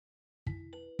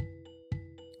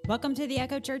Welcome to the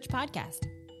Echo Church podcast.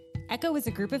 Echo is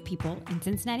a group of people in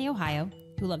Cincinnati, Ohio,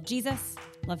 who love Jesus,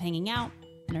 love hanging out,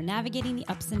 and are navigating the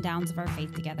ups and downs of our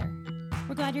faith together.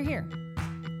 We're glad you're here.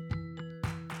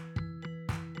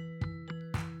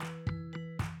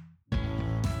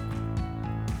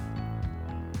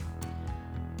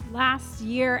 Last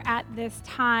year at this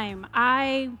time,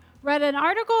 I read an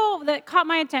article that caught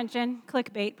my attention,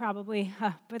 clickbait probably,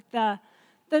 but the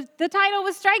title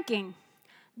was striking.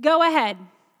 Go ahead,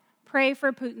 pray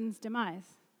for Putin's demise.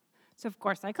 So of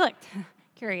course I clicked,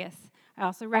 curious. I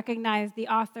also recognized the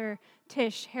author,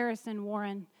 Tish Harrison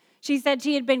Warren. She said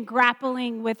she had been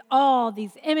grappling with all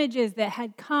these images that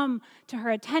had come to her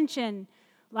attention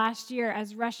last year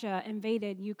as Russia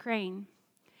invaded Ukraine.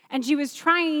 And she was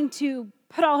trying to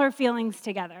put all her feelings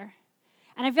together.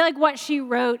 And I feel like what she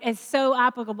wrote is so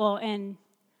applicable in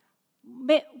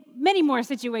many more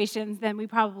situations than we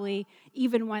probably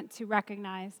even want to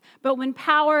recognize. But when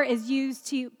power is used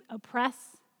to oppress,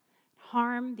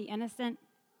 harm the innocent,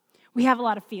 we have a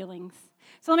lot of feelings.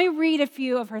 So let me read a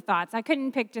few of her thoughts. I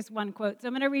couldn't pick just one quote, so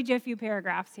I'm going to read you a few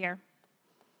paragraphs here.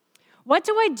 What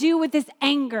do I do with this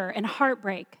anger and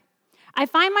heartbreak? I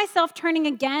find myself turning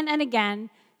again and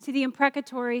again to the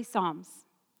imprecatory Psalms.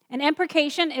 An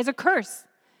imprecation is a curse.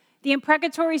 The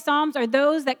imprecatory Psalms are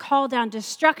those that call down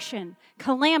destruction,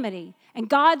 calamity, and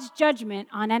God's judgment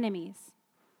on enemies.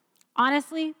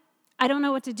 Honestly, I don't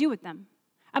know what to do with them.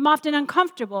 I'm often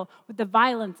uncomfortable with the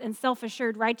violence and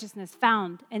self-assured righteousness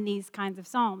found in these kinds of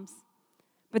Psalms.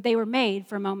 But they were made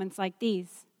for moments like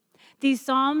these. These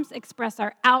Psalms express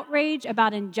our outrage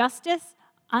about injustice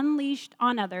unleashed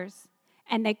on others,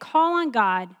 and they call on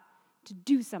God to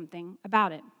do something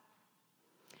about it.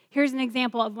 Here's an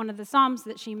example of one of the Psalms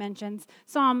that she mentions,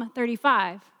 Psalm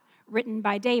 35, written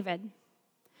by David.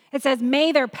 It says,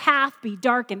 "May their path be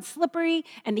dark and slippery,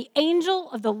 and the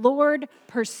angel of the Lord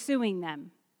pursuing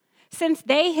them. Since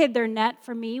they hid their net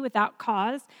for me without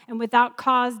cause, and without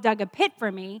cause dug a pit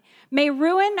for me, may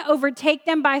ruin overtake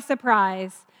them by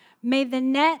surprise. May the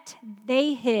net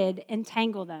they hid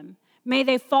entangle them. May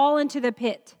they fall into the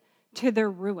pit to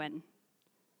their ruin."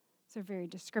 These are very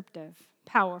descriptive,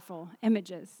 powerful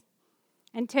images.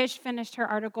 And Tish finished her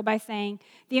article by saying,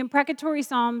 the imprecatory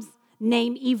Psalms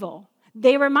name evil.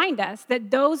 They remind us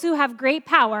that those who have great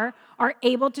power are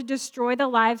able to destroy the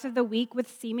lives of the weak with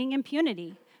seeming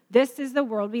impunity. This is the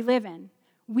world we live in.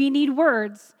 We need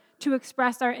words to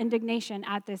express our indignation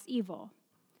at this evil.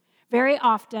 Very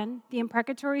often, the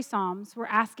imprecatory Psalms were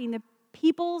asking the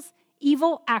people's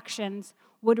evil actions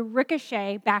would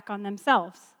ricochet back on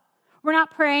themselves. We're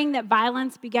not praying that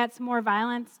violence begets more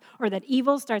violence or that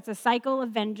evil starts a cycle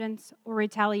of vengeance or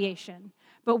retaliation,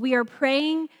 but we are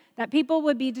praying that people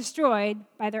would be destroyed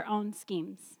by their own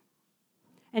schemes.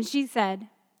 And she said,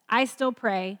 I still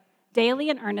pray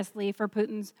daily and earnestly for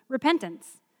Putin's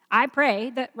repentance. I pray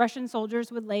that Russian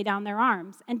soldiers would lay down their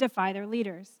arms and defy their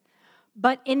leaders.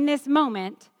 But in this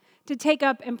moment, to take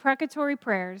up imprecatory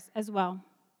prayers as well.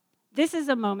 This is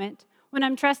a moment when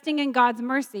I'm trusting in God's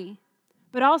mercy,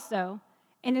 but also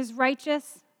in his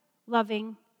righteous,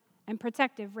 loving, and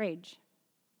protective rage.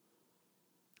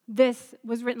 This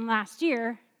was written last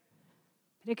year,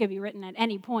 but it could be written at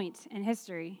any point in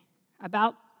history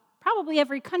about probably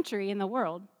every country in the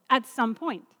world at some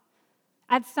point.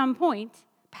 At some point,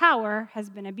 power has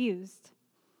been abused,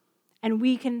 and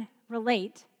we can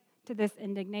relate to this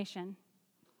indignation.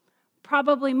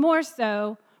 Probably more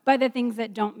so by the things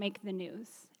that don't make the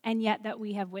news, and yet that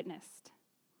we have witnessed.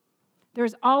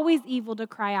 There's always evil to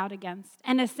cry out against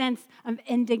and a sense of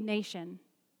indignation.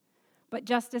 But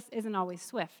justice isn't always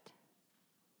swift.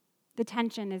 The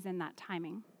tension is in that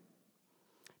timing.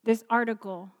 This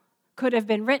article could have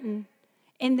been written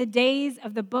in the days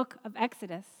of the book of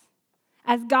Exodus,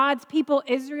 as God's people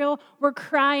Israel were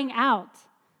crying out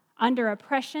under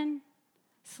oppression,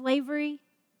 slavery,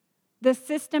 the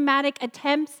systematic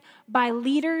attempts by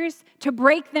leaders to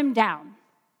break them down.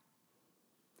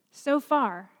 So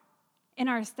far, in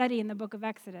our study in the book of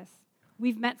Exodus,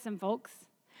 we've met some folks.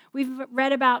 We've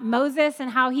read about Moses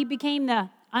and how he became the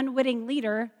unwitting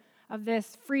leader of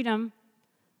this freedom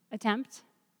attempt.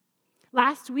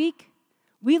 Last week,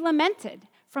 we lamented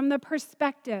from the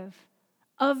perspective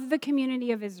of the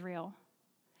community of Israel,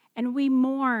 and we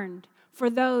mourned for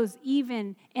those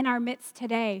even in our midst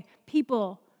today,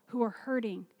 people who are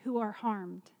hurting, who are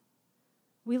harmed.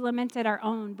 We lamented our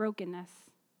own brokenness.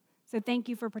 So thank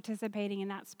you for participating in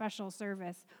that special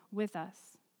service with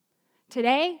us.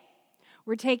 Today,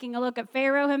 we're taking a look at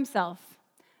Pharaoh himself,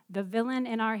 the villain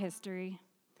in our history.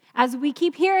 As we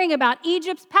keep hearing about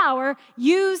Egypt's power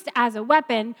used as a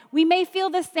weapon, we may feel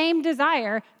the same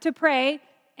desire to pray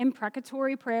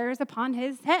imprecatory prayers upon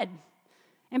his head.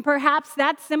 And perhaps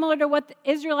that's similar to what the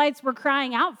Israelites were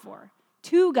crying out for,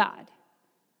 to God.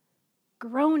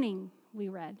 Groaning, we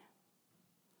read,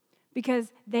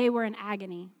 because they were in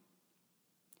agony.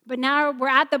 But now we're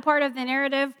at the part of the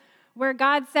narrative where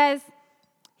God says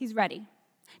he's ready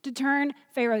to turn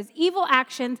Pharaoh's evil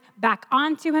actions back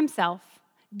onto himself,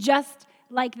 just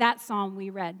like that psalm we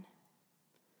read.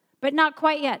 But not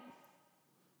quite yet.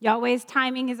 Yahweh's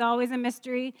timing is always a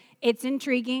mystery. It's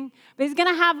intriguing. But he's going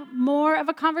to have more of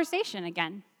a conversation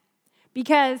again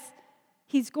because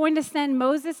he's going to send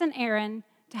Moses and Aaron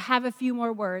to have a few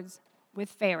more words with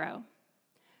Pharaoh.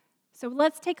 So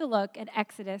let's take a look at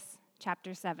Exodus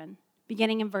chapter 7,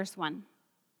 beginning in verse 1.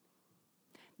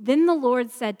 Then the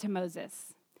Lord said to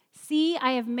Moses, "See,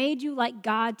 I have made you like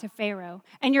God to Pharaoh,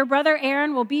 and your brother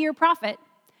Aaron will be your prophet.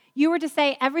 You are to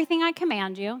say everything I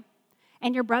command you,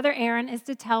 and your brother Aaron is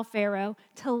to tell Pharaoh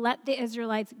to let the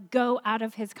Israelites go out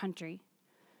of his country.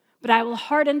 But I will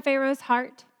harden Pharaoh's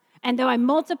heart, and though I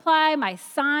multiply my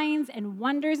signs and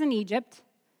wonders in Egypt,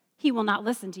 he will not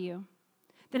listen to you.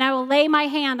 Then I will lay my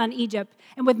hand on Egypt,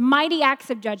 and with mighty acts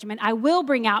of judgment, I will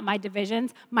bring out my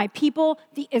divisions, my people,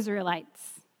 the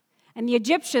Israelites. And the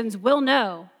Egyptians will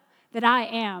know that I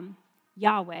am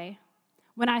Yahweh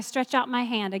when I stretch out my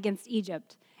hand against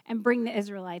Egypt and bring the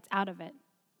Israelites out of it."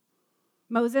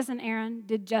 Moses and Aaron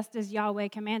did just as Yahweh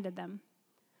commanded them.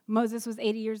 Moses was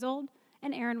 80 years old,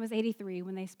 and Aaron was 83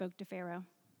 when they spoke to Pharaoh.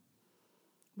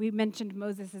 We mentioned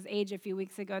Moses' age a few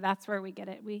weeks ago. That's where we get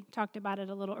it. We talked about it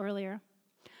a little earlier.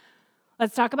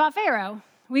 Let's talk about Pharaoh.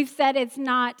 We've said it's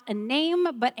not a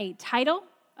name, but a title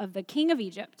of the king of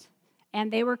Egypt.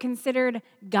 And they were considered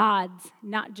gods,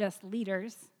 not just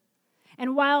leaders.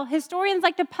 And while historians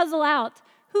like to puzzle out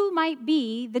who might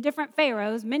be the different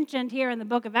pharaohs mentioned here in the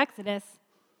book of Exodus,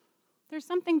 there's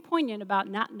something poignant about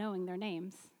not knowing their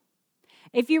names.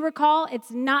 If you recall,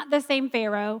 it's not the same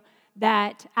Pharaoh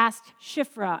that asked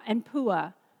Shiphrah and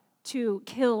Puah to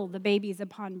kill the babies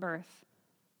upon birth.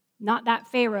 Not that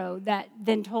Pharaoh that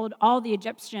then told all the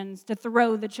Egyptians to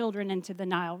throw the children into the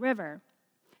Nile River.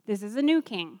 This is a new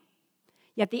king.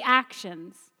 Yet the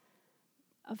actions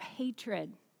of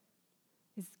hatred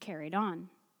is carried on.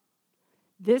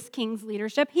 This king's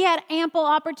leadership, he had ample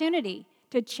opportunity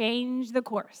to change the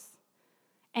course.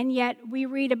 And yet we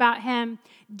read about him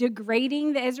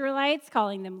degrading the Israelites,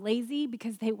 calling them lazy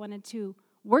because they wanted to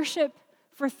worship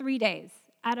for 3 days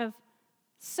out of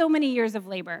so many years of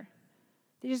labor.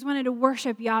 They just wanted to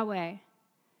worship Yahweh.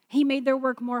 He made their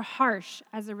work more harsh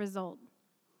as a result.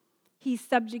 He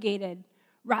subjugated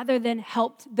rather than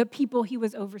helped the people he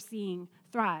was overseeing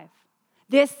thrive.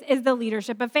 This is the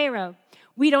leadership of Pharaoh.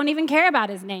 We don't even care about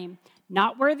his name.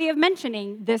 Not worthy of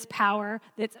mentioning this power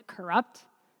that's corrupt,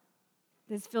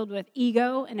 that's filled with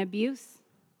ego and abuse.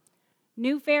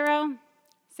 New Pharaoh,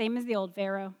 same as the old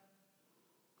Pharaoh.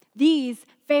 These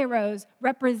pharaohs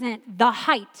represent the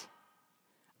height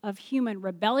of human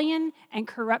rebellion and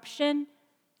corruption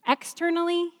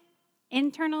externally,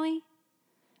 internally.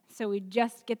 So we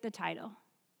just get the title.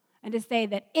 And to say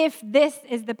that if this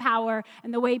is the power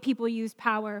and the way people use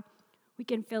power, we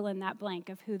can fill in that blank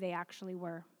of who they actually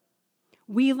were.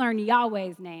 We learn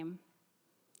Yahweh's name.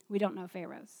 We don't know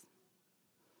Pharaoh's.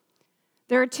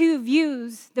 There are two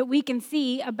views that we can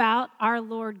see about our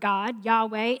Lord God,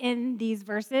 Yahweh, in these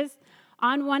verses.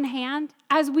 On one hand,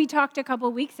 as we talked a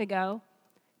couple weeks ago,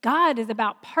 God is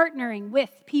about partnering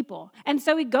with people. And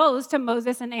so he goes to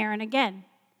Moses and Aaron again.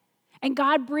 And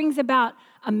God brings about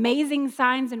amazing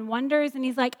signs and wonders. And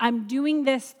he's like, I'm doing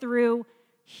this through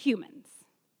humans.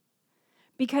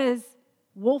 Because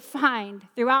we'll find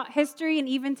throughout history and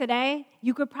even today,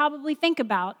 you could probably think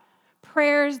about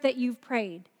prayers that you've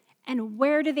prayed. And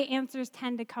where do the answers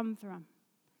tend to come from?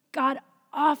 God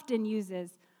often uses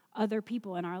other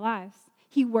people in our lives.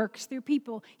 He works through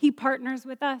people. He partners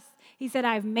with us. He said,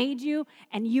 I've made you,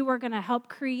 and you are going to help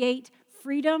create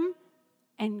freedom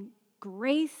and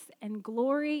grace and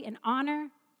glory and honor.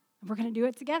 And we're going to do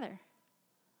it together.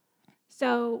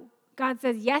 So God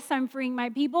says, yes, I'm freeing my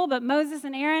people, but Moses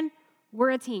and Aaron,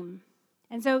 we're a team.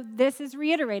 And so this is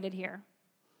reiterated here.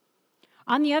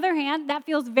 On the other hand, that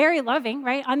feels very loving,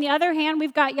 right? On the other hand,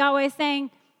 we've got Yahweh saying,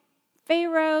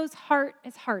 Pharaoh's heart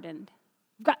is hardened.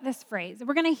 We've got this phrase.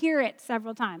 We're going to hear it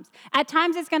several times. At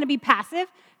times, it's going to be passive.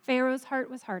 Pharaoh's heart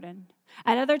was hardened.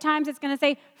 At other times, it's going to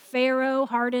say, Pharaoh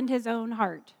hardened his own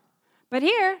heart. But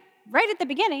here, right at the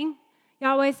beginning,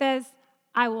 Yahweh says,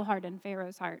 I will harden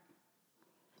Pharaoh's heart.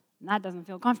 And that doesn't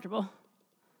feel comfortable.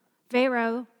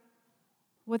 Pharaoh,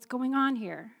 what's going on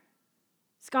here?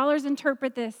 Scholars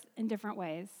interpret this in different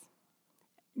ways.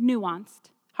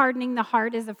 Nuanced. Hardening the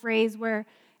heart is a phrase where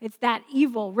It's that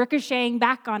evil ricocheting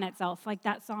back on itself, like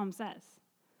that psalm says.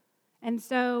 And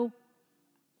so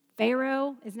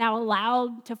Pharaoh is now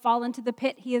allowed to fall into the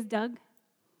pit he has dug.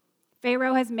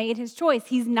 Pharaoh has made his choice.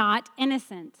 He's not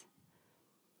innocent.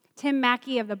 Tim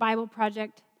Mackey of the Bible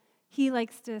Project, he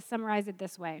likes to summarize it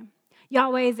this way.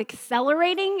 Yahweh is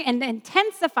accelerating and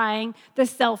intensifying the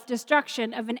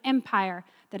self-destruction of an empire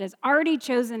that has already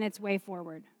chosen its way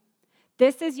forward.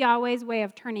 This is Yahweh's way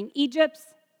of turning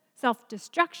Egypt's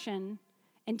self-destruction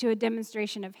into a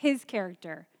demonstration of his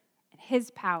character and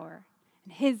his power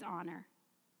and his honor.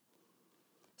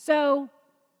 So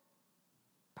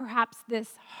perhaps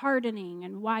this hardening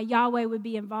and why Yahweh would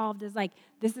be involved is like,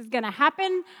 this is going to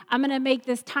happen. I'm going to make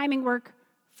this timing work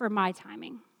for my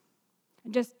timing.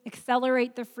 And just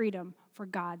accelerate the freedom for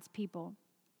God's people.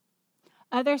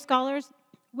 Other scholars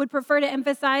would prefer to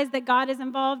emphasize that God is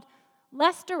involved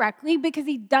less directly because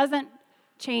he doesn't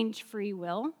change free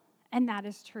will, and that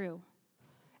is true.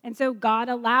 And so God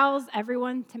allows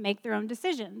everyone to make their own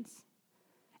decisions.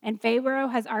 And Pharaoh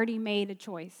has already made a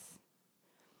choice.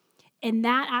 In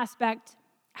that aspect,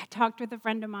 I talked with a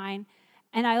friend of mine,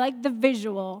 and I like the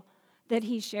visual that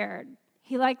he shared.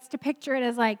 He likes to picture it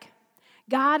as like,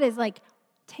 God is like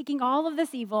taking all of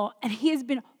this evil, and he has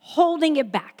been holding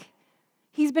it back.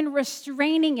 He's been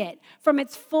restraining it from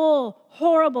its full,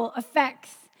 horrible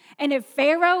effects. And if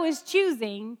Pharaoh is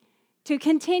choosing to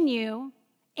continue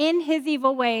in his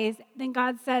evil ways, then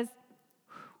God says,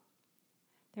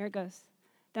 there it goes.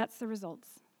 That's the results.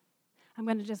 I'm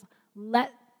going to just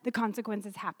let the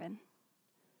consequences happen.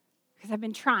 Because I've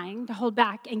been trying to hold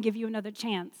back and give you another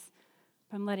chance,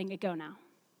 but I'm letting it go now.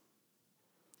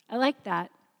 I like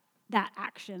that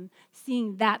action,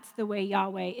 seeing that's the way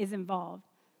Yahweh is involved.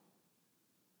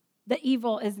 The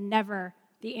evil is never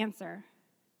the answer.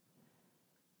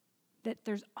 That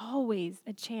there's always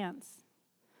a chance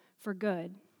for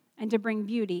good and to bring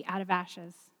beauty out of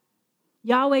ashes.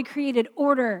 Yahweh created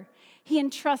order. He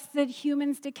entrusted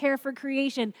humans to care for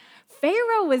creation.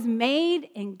 Pharaoh was made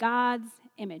in God's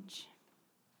image.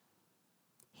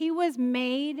 He was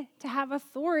made to have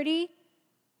authority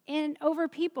over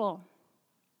people.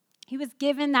 He was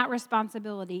given that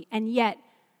responsibility, and yet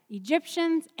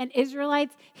Egyptians and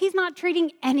Israelites, he's not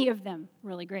treating any of them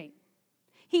really great.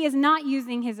 He is not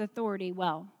using his authority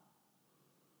well.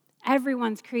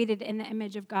 Everyone's created in the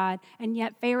image of God, and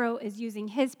yet Pharaoh is using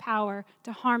his power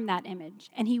to harm that image,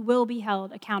 and he will be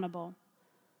held accountable.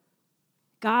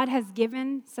 God has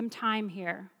given some time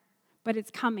here, but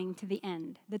it's coming to the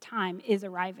end. The time is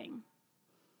arriving.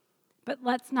 But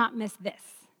let's not miss this,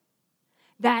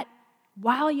 that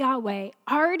while Yahweh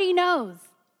already knows,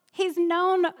 he's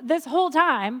known this whole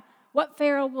time what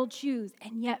Pharaoh will choose,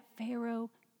 and yet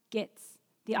Pharaoh gets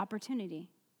the opportunity.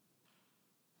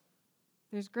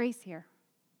 There's grace here.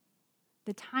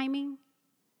 The timing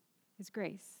is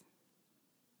grace.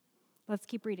 Let's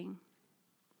keep reading.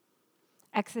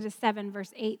 Exodus 7,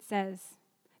 verse 8 says,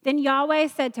 Then Yahweh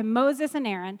said to Moses and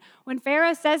Aaron, When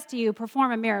Pharaoh says to you,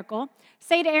 perform a miracle,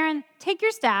 say to Aaron, take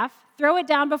your staff, throw it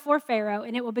down before Pharaoh,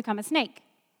 and it will become a snake.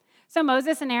 So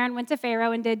Moses and Aaron went to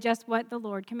Pharaoh and did just what the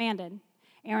Lord commanded.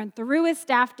 Aaron threw his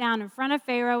staff down in front of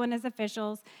Pharaoh and his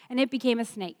officials, and it became a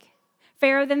snake.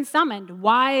 Pharaoh then summoned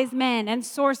wise men and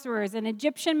sorcerers, and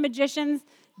Egyptian magicians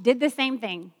did the same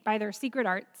thing by their secret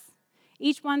arts.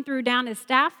 Each one threw down his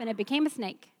staff, and it became a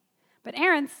snake. But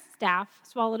Aaron's staff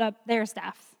swallowed up their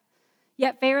staffs.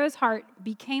 Yet Pharaoh's heart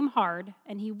became hard,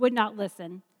 and he would not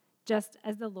listen, just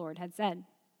as the Lord had said.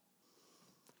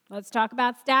 Let's talk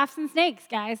about staffs and snakes,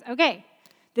 guys. Okay,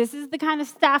 this is the kind of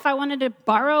staff I wanted to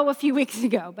borrow a few weeks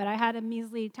ago, but I had a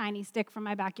measly tiny stick from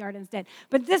my backyard instead.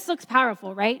 But this looks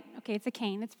powerful, right? Okay, it's a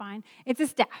cane, it's fine. It's a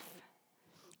staff.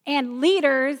 And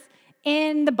leaders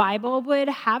in the Bible would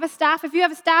have a staff. If you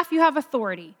have a staff, you have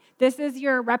authority. This is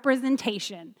your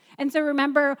representation. And so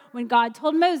remember when God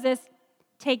told Moses,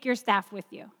 take your staff with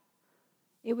you.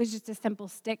 It was just a simple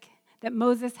stick that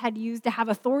Moses had used to have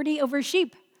authority over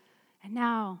sheep. And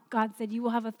now God said, you will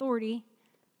have authority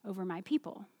over my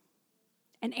people.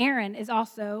 And Aaron is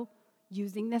also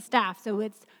using the staff. So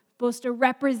it's supposed to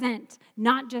represent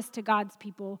not just to God's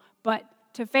people, but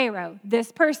to Pharaoh.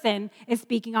 This person is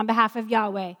speaking on behalf of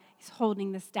Yahweh. He's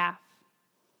holding the staff.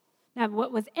 Now,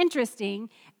 what was interesting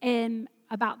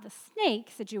about the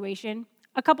snake situation,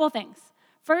 a couple of things.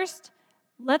 First,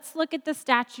 let's look at the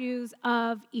statues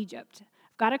of Egypt.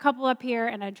 Got a couple up here,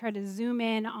 and I tried to zoom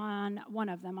in on one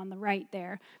of them on the right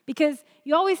there, because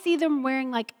you always see them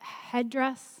wearing like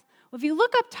headdress. Well, if you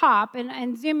look up top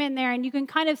and zoom in there, and you can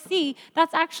kind of see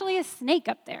that's actually a snake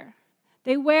up there.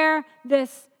 They wear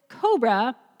this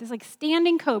cobra, this like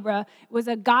standing cobra. It was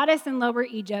a goddess in Lower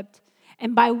Egypt,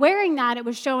 And by wearing that, it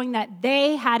was showing that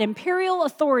they had imperial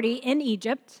authority in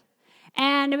Egypt.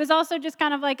 And it was also just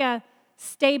kind of like a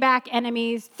stay back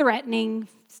enemies, threatening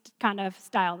kind of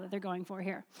style that they're going for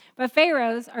here. But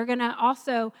pharaohs are going to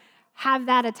also have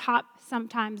that atop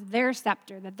sometimes their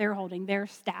scepter that they're holding, their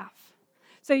staff.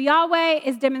 So Yahweh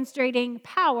is demonstrating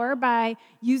power by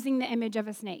using the image of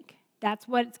a snake. That's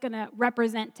what it's going to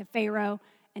represent to Pharaoh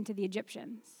and to the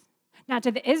Egyptians. Now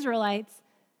to the Israelites,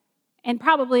 and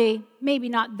probably maybe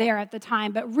not there at the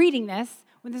time, but reading this,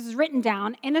 when this is written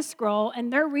down in a scroll,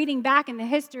 and they're reading back in the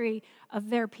history of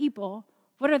their people,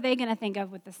 what are they going to think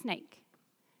of with the snake?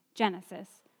 Genesis,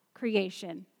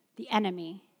 creation, the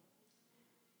enemy.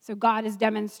 So God is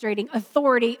demonstrating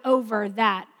authority over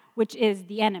that which is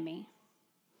the enemy.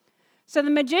 So the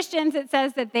magicians, it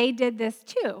says that they did this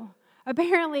too.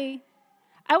 Apparently,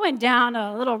 I went down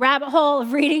a little rabbit hole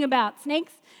of reading about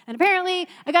snakes, and apparently,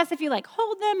 I guess if you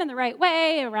hold them in the right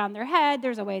way around their head,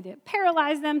 there's a way to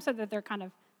paralyze them so that they're kind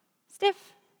of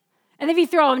stiff. And if you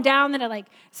throw them down, then it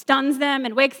stuns them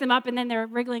and wakes them up, and then they're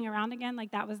wriggling around again,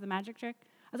 that was the magic trick.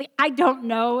 I was like, I don't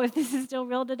know if this is still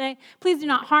real today. Please do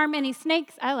not harm any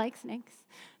snakes. I like snakes.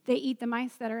 They eat the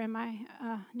mice that are in my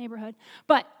neighborhood.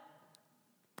 But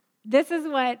this is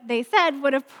what they said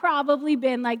would have probably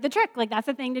been the trick. That's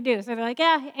the thing to do. So they're like,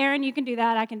 yeah, Aaron, you can do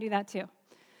that. I can do that too.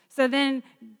 So then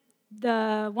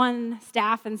the one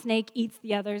staff and snake eats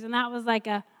the others. And that was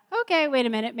okay, wait a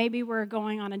minute. Maybe we're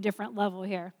going on a different level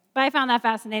here. But I found that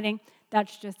fascinating.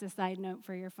 That's just a side note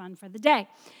for your fun for the day.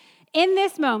 In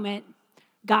this moment,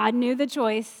 God knew the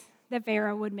choice that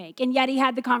Pharaoh would make. And yet he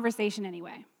had the conversation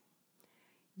anyway.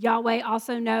 Yahweh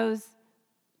also knows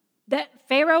that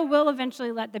Pharaoh will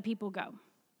eventually let the people go.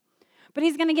 But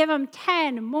he's going to give them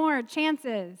 10 more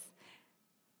chances.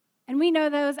 And we know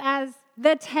those as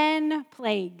the 10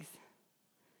 plagues.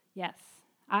 Yes,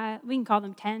 we can call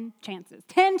them 10 chances.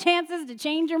 10 chances to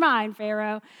change your mind,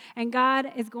 Pharaoh. And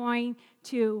God is going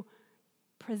to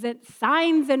present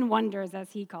signs and wonders,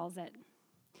 as he calls it.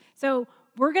 So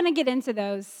we're going to get into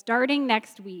those starting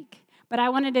next week. But I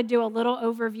wanted to do a little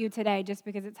overview today just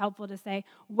because it's helpful to say,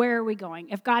 where are we going?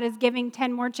 If God is giving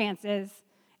 10 more chances,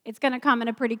 it's going to come in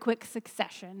a pretty quick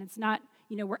succession. It's not,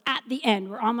 we're at the end.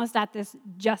 We're almost at this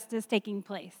justice taking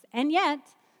place. And yet,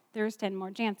 there's 10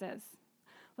 more chances.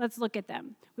 Let's look at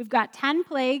them. We've got 10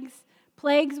 plagues.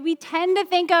 Plagues we tend to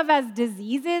think of as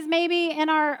diseases maybe in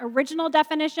our original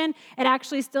definition. It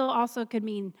actually still also could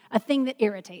mean a thing that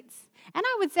irritates. And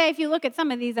I would say if you look at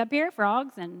some of these up here,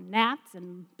 frogs and gnats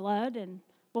and blood and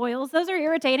boils, those are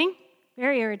irritating,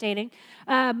 very irritating.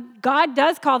 God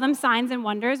does call them signs and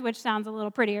wonders, which sounds a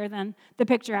little prettier than the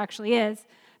picture actually is.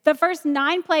 The first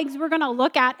 9 plagues we're going to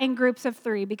look at in groups of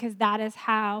 3 because that is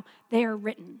how they are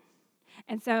written.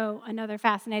 And so another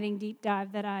fascinating deep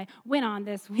dive that I went on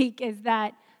this week is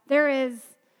that there is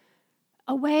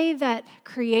a way that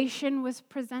creation was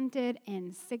presented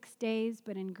in 6 days,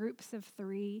 but in groups of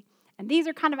 3. And these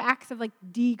are kind of acts of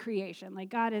decreation.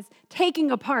 God is taking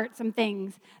apart some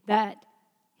things that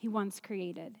he once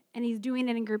created. And he's doing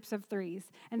it in groups of 3s.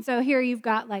 And so here you've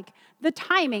got the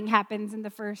timing happens in the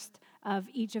first of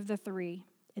each of the 3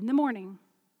 in the morning.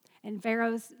 And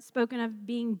Pharaoh's spoken of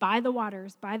being by the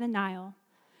waters, by the Nile.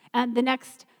 And the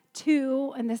next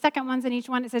 2, and the second one's in each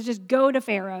one, it says just go to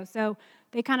Pharaoh. So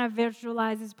they kind of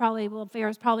visualize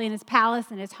Pharaoh's probably in his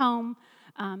palace, in his home.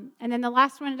 And then the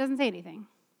last one, it doesn't say anything.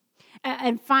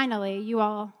 And finally, you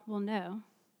all will know,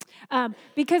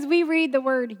 because we read the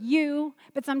word you,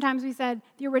 but sometimes we said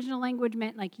the original language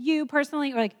meant you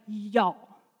personally or y'all.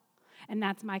 And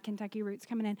that's my Kentucky roots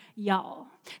coming in, y'all.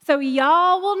 So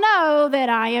y'all will know that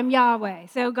I am Yahweh.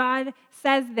 So God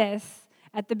says this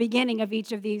at the beginning of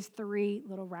each of these 3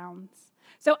 little rounds.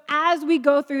 So as we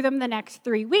go through them the next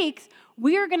 3 weeks,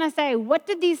 we're going to say, what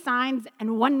did these signs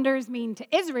and wonders mean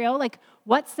to Israel?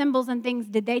 What symbols and things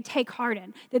did they take heart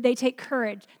in? Did they take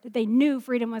courage? Did they knew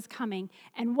freedom was coming?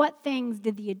 And what things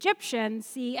did the Egyptians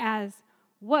see as,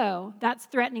 whoa, that's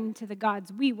threatening to the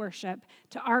gods we worship,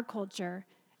 to our culture?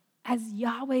 As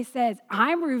Yahweh says,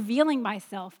 I'm revealing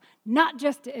myself, not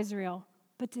just to Israel,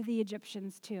 but to the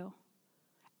Egyptians too.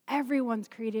 Everyone's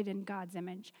created in God's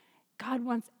image. God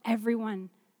wants everyone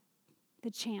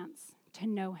the chance to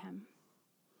know him.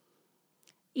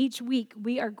 Each week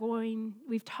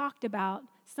we've talked about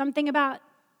something about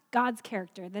God's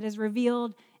character that is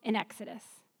revealed in Exodus.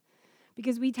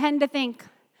 Because we tend to think,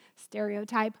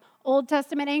 stereotype Old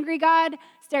Testament angry God,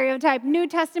 stereotype New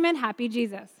Testament happy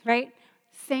Jesus, right?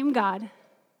 Same God.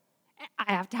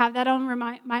 I have to have that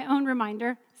my own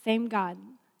reminder, same God,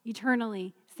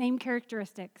 eternally, same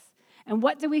characteristics. And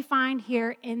what do we find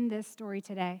here in this story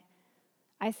today?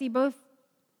 I see both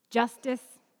justice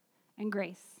and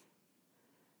grace.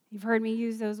 You've heard me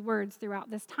use those words throughout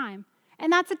this time.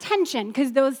 And that's a tension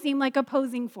because those seem like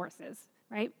opposing forces,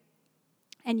 right?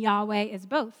 And Yahweh is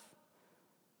both.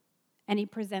 And he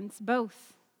presents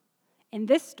both. In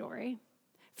this story,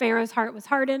 Pharaoh's heart was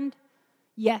hardened.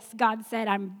 Yes, God said,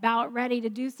 I'm about ready to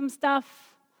do some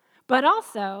stuff. But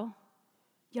also,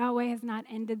 Yahweh has not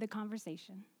ended the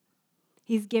conversation.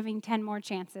 He's giving 10 more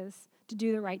chances to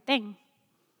do the right thing.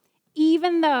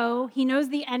 Even though he knows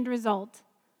the end result,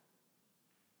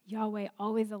 Yahweh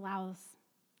always allows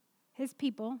his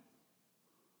people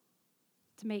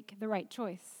to make the right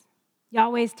choice.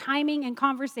 Yahweh's timing and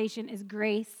conversation is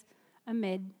grace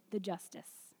amid the justice.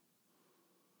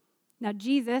 Now,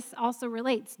 Jesus also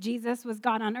relates. Jesus was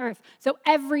God on earth. So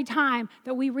every time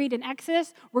that we read in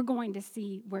Exodus, we're going to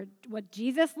see what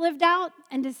Jesus lived out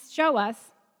and to show us,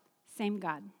 same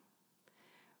God.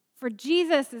 For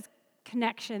Jesus'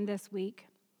 connection this week,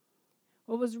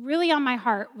 what was really on my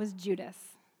heart was Judas.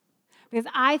 Because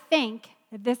I think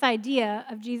that this idea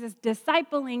of Jesus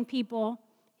discipling people,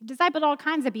 he discipled all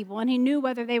kinds of people, and he knew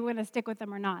whether they were going to stick with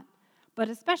him or not, but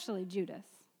especially Judas.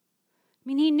 I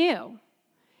mean, he knew.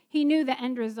 He knew the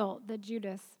end result that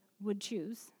Judas would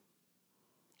choose.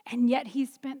 And yet he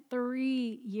spent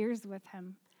 3 years with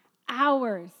him,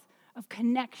 hours of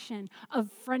connection,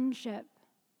 of friendship.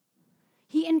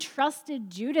 He entrusted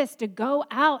Judas to go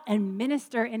out and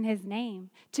minister in his name,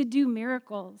 to do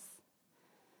miracles.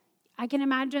 I can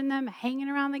imagine them hanging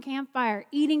around the campfire,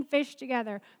 eating fish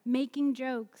together, making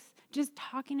jokes, just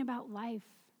talking about life.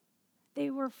 They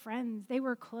were friends. They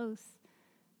were close.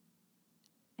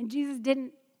 And Jesus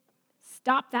didn't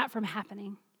stop that from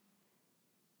happening,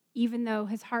 even though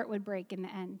his heart would break in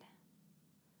the end.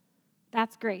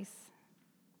 That's grace.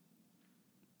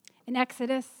 In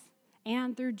Exodus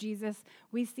and through Jesus,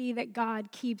 we see that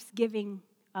God keeps giving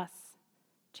us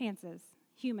chances,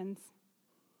 humans.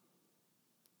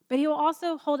 But he will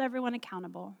also hold everyone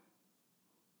accountable.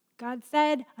 God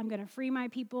said, I'm going to free my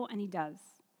people, and he does.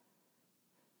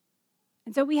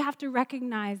 And so we have to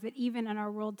recognize that even in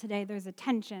our world today, there's a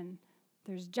tension.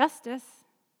 There's justice,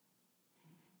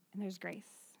 and there's grace.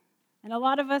 And a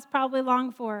lot of us probably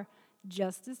long for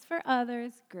justice for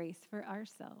others, grace for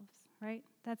ourselves, right?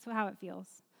 That's how it feels.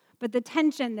 But the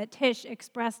tension that Tish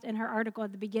expressed in her article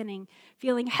at the beginning,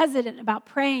 feeling hesitant about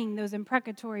praying those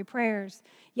imprecatory prayers,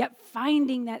 yet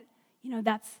finding that,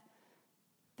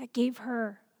 that gave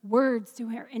her words to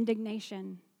her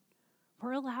indignation.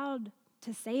 We're allowed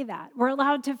to say that. We're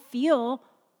allowed to feel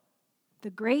the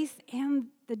grace and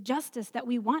the justice that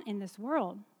we want in this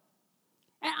world.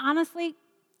 And honestly,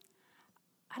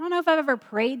 I don't know if I've ever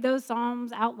prayed those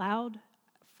psalms out loud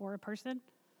for a person.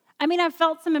 I mean, I've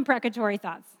felt some imprecatory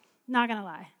thoughts, not gonna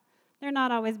lie. They're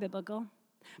not always biblical.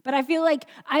 But I feel like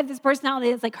I have this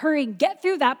personality that's like, hurry, get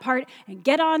through that part and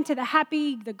get on to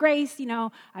the grace,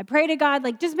 I pray to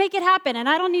God, just make it happen, and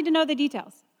I don't need to know the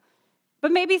details.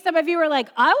 But maybe some of you are like,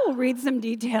 I will read some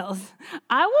details.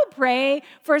 I will pray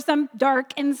for some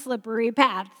dark and slippery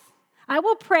paths. I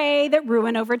will pray that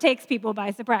ruin overtakes people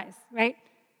by surprise, right?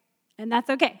 And that's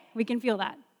okay. We can feel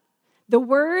that. The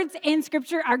words in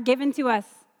Scripture are given to us.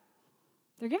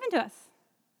 They're given to us.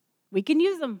 We can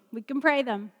use them. We can pray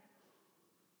them.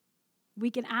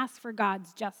 We can ask for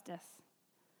God's justice.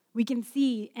 We can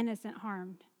see innocent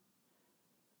harmed.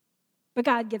 But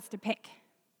God gets to pick.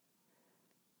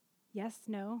 Yes,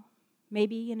 no,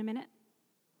 maybe in a minute.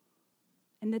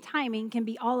 And the timing can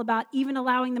be all about even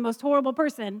allowing the most horrible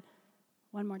person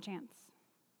one more chance.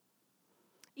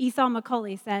 Esau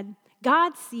McCulley said,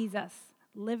 God sees us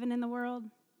living in the world,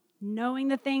 knowing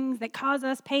the things that cause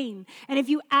us pain. And if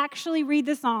you actually read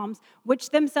the Psalms, which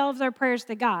themselves are prayers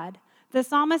to God, the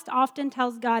psalmist often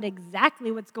tells God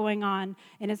exactly what's going on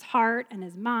in his heart and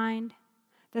his mind.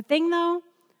 The thing, though,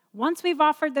 once we've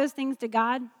offered those things to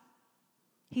God,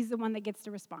 he's the one that gets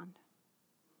to respond.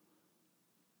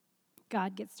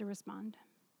 God gets to respond.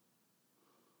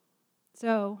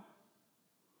 So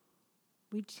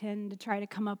we tend to try to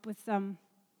come up with some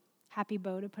happy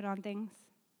bow to put on things.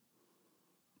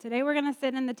 Today we're going to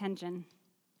sit in the tension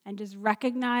and just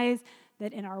recognize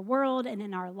that in our world and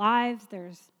in our lives,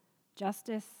 there's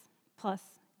justice plus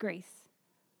grace.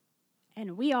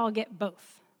 And we all get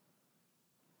both.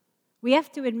 We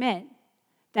have to admit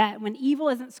that when evil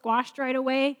isn't squashed right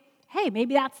away, hey,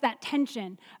 maybe that's that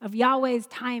tension of Yahweh's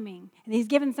timing, and he's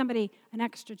given somebody an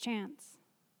extra chance.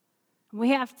 We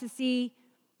have to see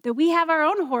that we have our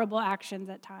own horrible actions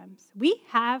at times. We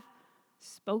have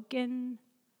spoken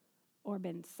or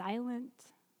been silent.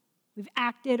 We've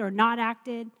acted or not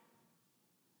acted.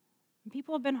 And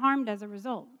people have been harmed as a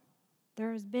result.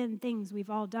 There's been things we've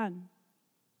all done.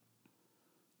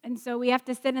 And so we have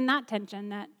to sit in that tension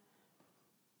that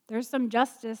there's some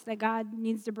justice that God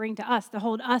needs to bring to us, to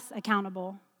hold us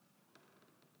accountable.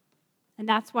 And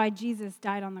that's why Jesus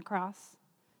died on the cross,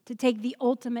 to take the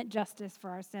ultimate justice for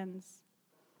our sins.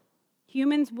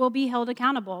 Humans will be held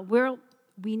accountable.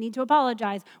 We need to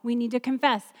apologize. We need to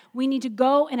confess. We need to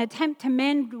go and attempt to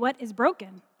mend what is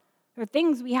broken. There are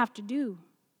things we have to do.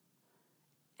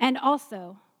 And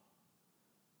also,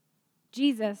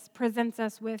 Jesus presents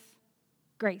us with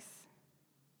grace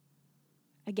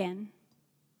again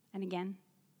and again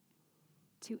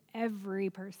to every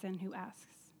person who asks.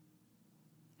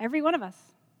 Every one of us.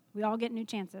 We all get new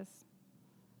chances.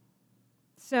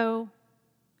 So,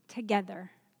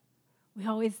 together, we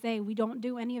always say we don't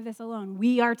do any of this alone.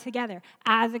 We are together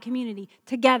as a community.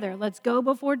 Together, let's go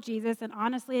before Jesus and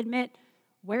honestly admit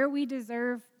where we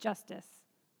deserve justice.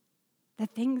 The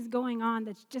things going on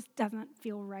that just doesn't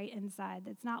feel right inside,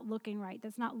 that's not looking right,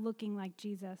 that's not looking like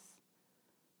Jesus.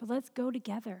 But let's go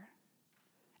together.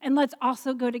 And let's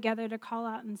also go together to call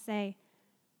out and say,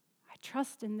 I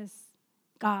trust in this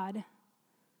God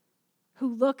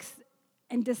who looks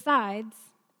and decides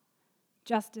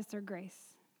justice or grace.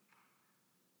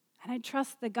 And I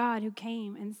trust the God who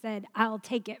came and said, I'll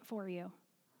take it for you.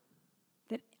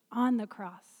 That on the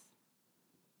cross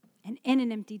and in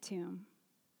an empty tomb,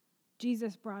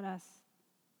 Jesus brought us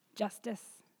justice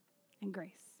and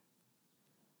grace.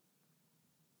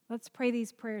 Let's pray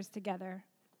these prayers together.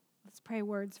 Let's pray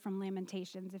words from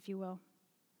Lamentations, if you will.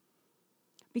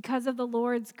 Because of the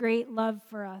Lord's great love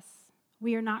for us,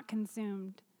 we are not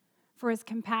consumed, for his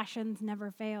compassions never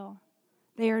fail.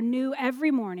 They are new every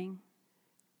morning.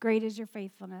 Great is your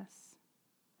faithfulness.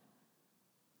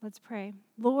 Let's pray.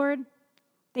 Lord,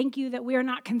 thank you that we are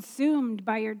not consumed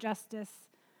by your justice,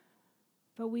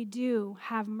 but we do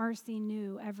have mercy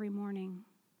new every morning.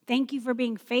 Thank you for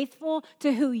being faithful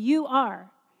to who you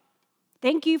are.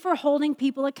 Thank you for holding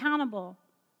people accountable.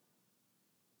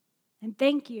 And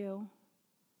thank you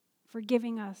for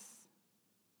giving us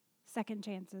second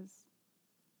chances.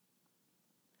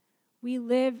 We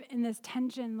live in this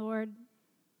tension, Lord,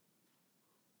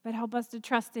 but help us to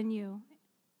trust in you,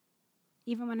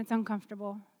 even when it's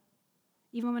uncomfortable,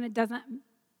 even when it doesn't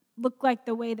look like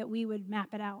the way that we would map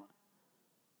it out.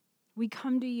 We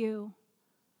come to you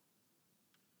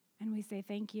and we say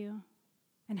thank you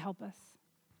and help us.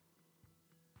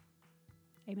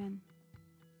 Amen.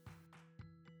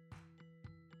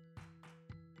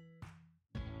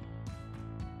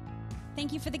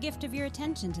 Thank you for the gift of your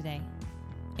attention today.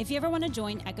 If you ever want to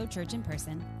join Echo Church in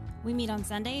person, we meet on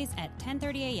Sundays at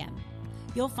 10:30 a.m.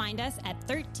 You'll find us at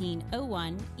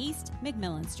 1301 East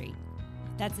McMillan Street.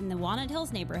 That's in the Walnut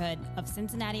Hills neighborhood of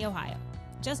Cincinnati, Ohio,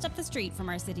 just up the street from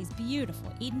our city's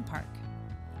beautiful Eden Park.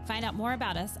 Find out more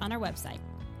about us on our website,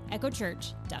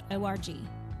 echochurch.org.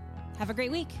 Have a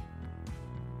great week.